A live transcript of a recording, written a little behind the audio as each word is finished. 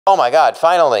oh my God,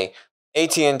 finally,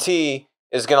 AT&T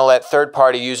is going to let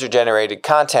third-party user-generated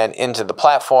content into the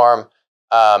platform.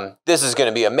 This is going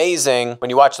to be amazing. When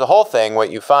you watch the whole thing,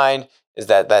 what you find is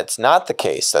that that's not the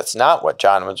case. That's not what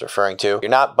John was referring to. You're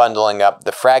not bundling up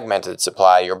the fragmented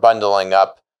supply. You're bundling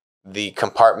up the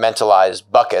compartmentalized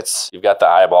buckets. You've got the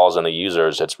eyeballs and the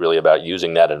users. It's really about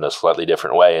using that in a slightly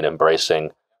different way and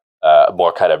embracing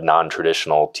more kind of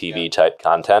non-traditional TV-type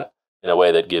content in a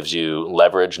way that gives you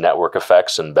leverage, network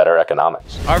effects, and better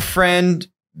economics. Our friend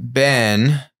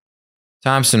Ben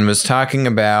Thompson was talking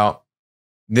about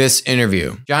this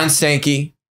interview. John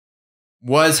Stankey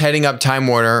was heading up Time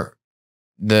Warner,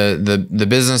 the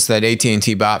business that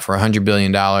AT&T bought for $100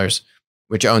 billion,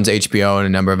 which owns HBO and a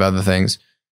number of other things.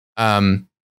 Now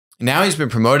he's been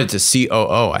promoted to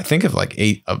COO, I think of like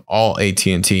 8 of all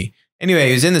AT&T. Anyway,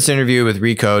 he was in this interview with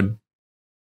Recode.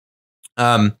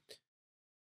 And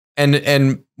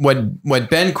what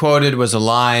Ben quoted was a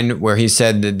line where he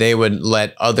said that they would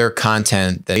let other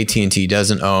content that AT&T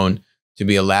doesn't own to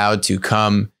be allowed to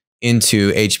come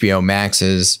into HBO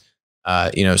Max's,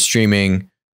 streaming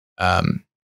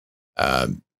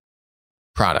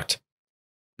product.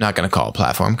 Not going to call it a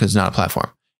platform because it's not a platform.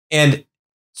 And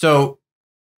so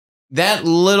that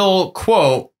little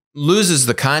quote loses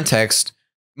the context.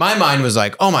 My mind was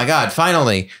like, oh my God,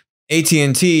 finally,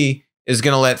 AT&T is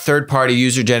going to let third-party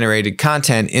user-generated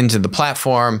content into the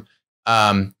platform.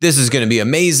 This is going to be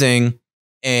amazing.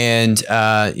 And,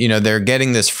 they're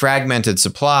getting this fragmented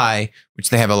supply, which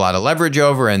they have a lot of leverage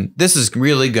over. And this is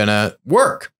really going to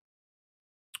work.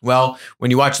 Well,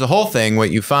 when you watch the whole thing, what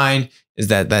you find is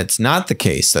that that's not the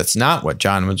case. That's not what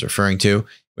John was referring to.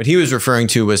 What he was referring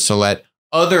to was to let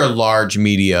other large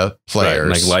media players,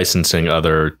 right, like licensing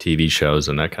other TV shows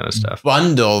and that kind of stuff,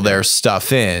 bundle their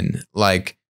stuff in.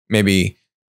 Like maybe,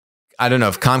 I don't know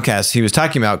if Comcast, he was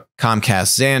talking about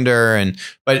Comcast Xandr,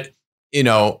 but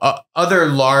other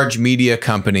large media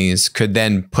companies could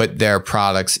then put their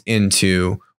products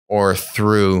into or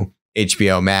through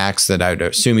HBO Max that I'd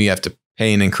assume you have to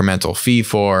pay an incremental fee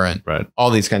for, and all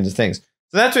these kinds of things.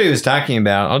 So that's what he was talking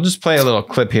about. I'll just play a little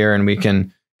clip here and we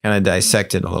can kind of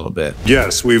dissect it a little bit.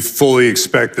 Yes, we fully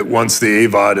expect that once the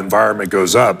AVOD environment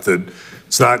goes up, that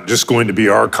it's not just going to be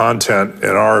our content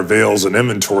and our avails and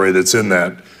inventory that's in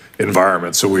that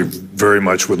environment. So we very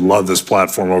much would love this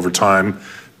platform over time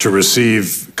to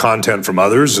receive content from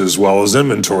others as well as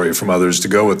inventory from others to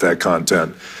go with that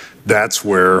content. That's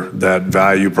where that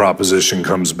value proposition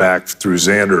comes back through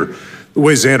Xandr. The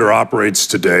way Xandr operates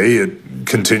today, it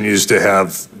continues to have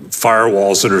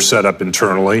firewalls that are set up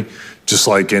internally, just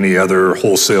like any other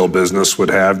wholesale business would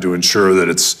have, to ensure that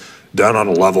it's done on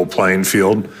a level playing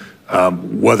field.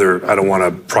 Whether, I don't want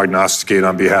to prognosticate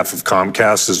on behalf of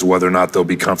Comcast as to whether or not they'll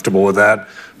be comfortable with that,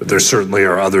 but there certainly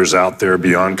are others out there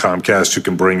beyond Comcast who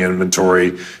can bring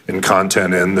inventory and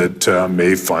content in that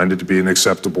may find it to be an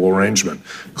acceptable arrangement.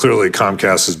 Clearly,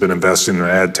 Comcast has been investing in an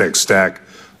ad tech stack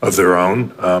of their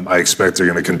own. I expect they're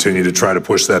going to continue to try to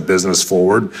push that business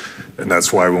forward. And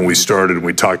that's why when we started,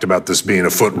 we talked about this being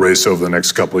a foot race over the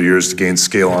next couple of years to gain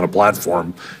scale on a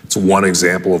platform. It's one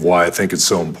example of why I think it's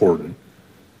so important.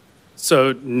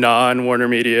 So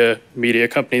non-WarnerMedia media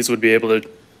companies would be able to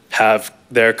have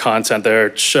their content,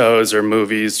 their shows or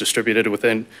movies distributed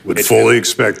within Would HBO. fully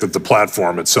expect that the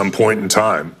platform at some point in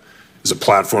time is a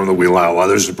platform that we allow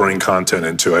others to bring content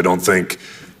into. I don't think,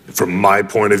 from my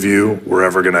point of view, we're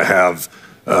ever going to have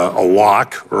a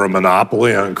lock or a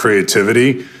monopoly on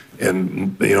creativity.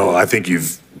 And, I think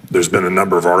there's been a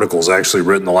number of articles actually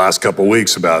written the last couple of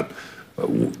weeks about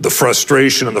the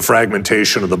frustration and the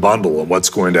fragmentation of the bundle and what's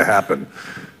going to happen.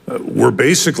 We're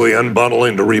basically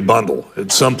unbundling to rebundle.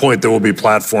 At some point, there will be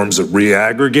platforms that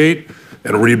reaggregate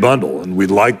and rebundle. And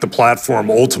we'd like the platform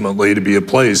ultimately to be a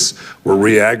place where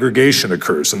reaggregation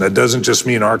occurs. And that doesn't just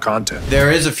mean our content.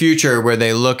 There is a future where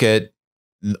they look at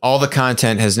all the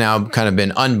content has now kind of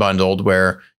been unbundled,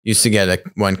 where you used to get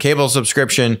one cable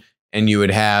subscription and you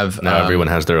would have... Now everyone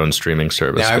has their own streaming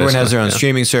service. Now everyone has their own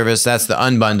streaming service. That's the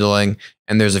unbundling.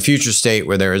 And there's a future state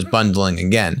where there is bundling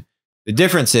again. The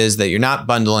difference is that you're not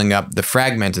bundling up the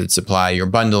fragmented supply. You're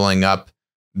bundling up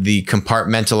the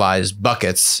compartmentalized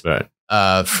buckets from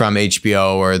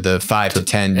HBO or the 5 to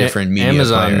 10 different media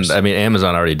players. I mean,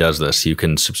 Amazon already does this. You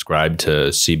can subscribe to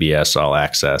CBS All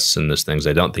Access and those things.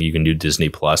 I don't think you can do Disney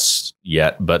Plus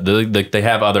yet, but they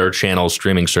have other channel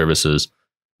streaming services.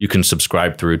 You can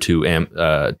subscribe through to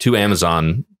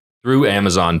Amazon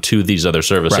to these other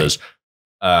services. Right.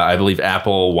 I believe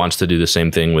Apple wants to do the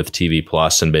same thing with TV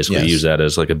Plus and basically use that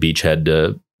as like a beachhead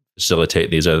to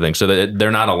facilitate these other things. So that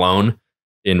they're not alone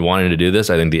in wanting to do this.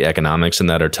 I think the economics in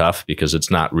that are tough because it's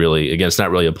not really, again, it's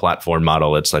not really a platform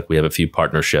model. It's like we have a few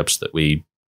partnerships that we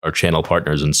are channel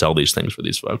partners and sell these things for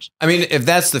these folks. I mean, if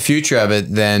that's the future of it,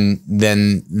 then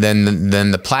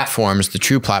the platforms, the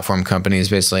true platform companies,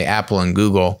 basically Apple and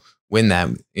Google, win that.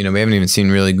 You know, we haven't even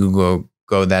seen really Google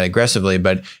go that aggressively,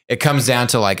 but it comes down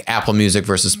to like Apple Music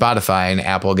versus Spotify, and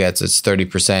Apple gets its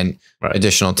 30%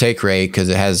 additional take rate because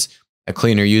it has a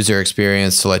cleaner user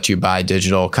experience to let you buy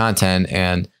digital content,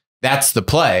 and that's the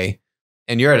play.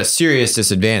 And you're at a serious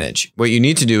disadvantage. What you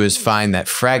need to do is find that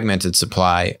fragmented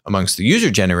supply amongst the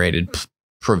user-generated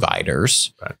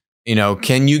providers. Right. You know,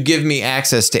 can you give me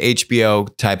access to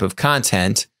HBO type of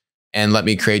content and let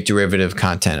me create derivative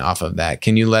content off of that?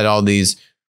 Can you let all these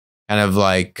kind of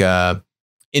like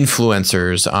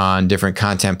influencers on different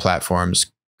content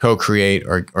platforms co-create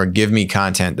or give me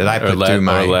content that I put through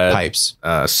my pipes?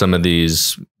 Some of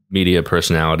these media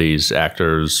personalities,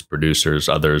 actors, producers,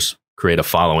 others create a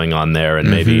following on there, and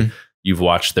maybe you've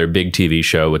watched their big TV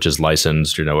show, which is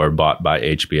licensed, you know, or bought by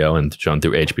HBO and shown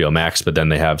through HBO Max, but then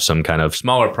they have some kind of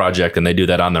smaller project and they do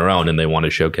that on their own and they want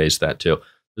to showcase that too.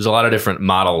 There's a lot of different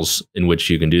models in which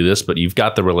you can do this, but you've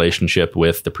got the relationship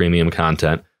with the premium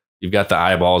content. You've got the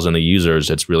eyeballs and the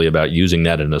users. It's really about using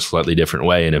that in a slightly different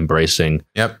way and embracing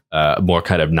more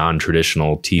kind of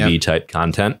non-traditional TV type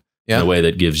content in a way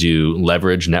that gives you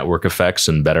leverage, network effects,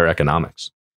 and better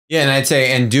economics. Yeah, and I'd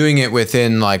say, and doing it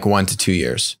within like 1 to 2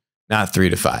 years, not 3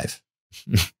 to 5.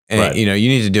 And you know, you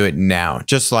need to do it now.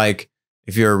 Just like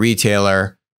if you're a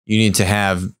retailer, you need to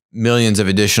have millions of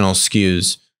additional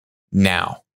SKUs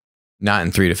now, not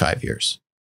in 3 to 5 years.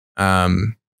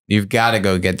 You've got to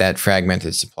go get that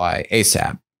fragmented supply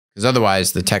ASAP, because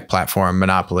otherwise the tech platform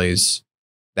monopolies,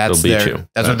 that's what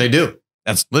they do.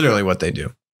 That's literally what they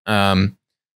do. So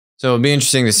it'll be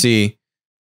interesting to see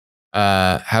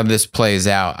how this plays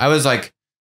out. I was like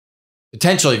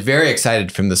potentially very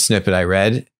excited from the snippet I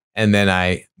read, and then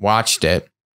I watched it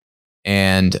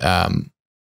and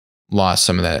lost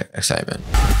some of that excitement.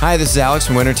 Hi, this is Alex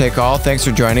from Winner Take All. Thanks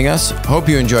for joining us. Hope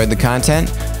you enjoyed the content.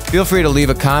 Feel free to leave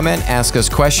a comment, ask us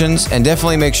questions, and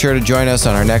definitely make sure to join us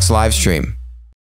on our next live stream.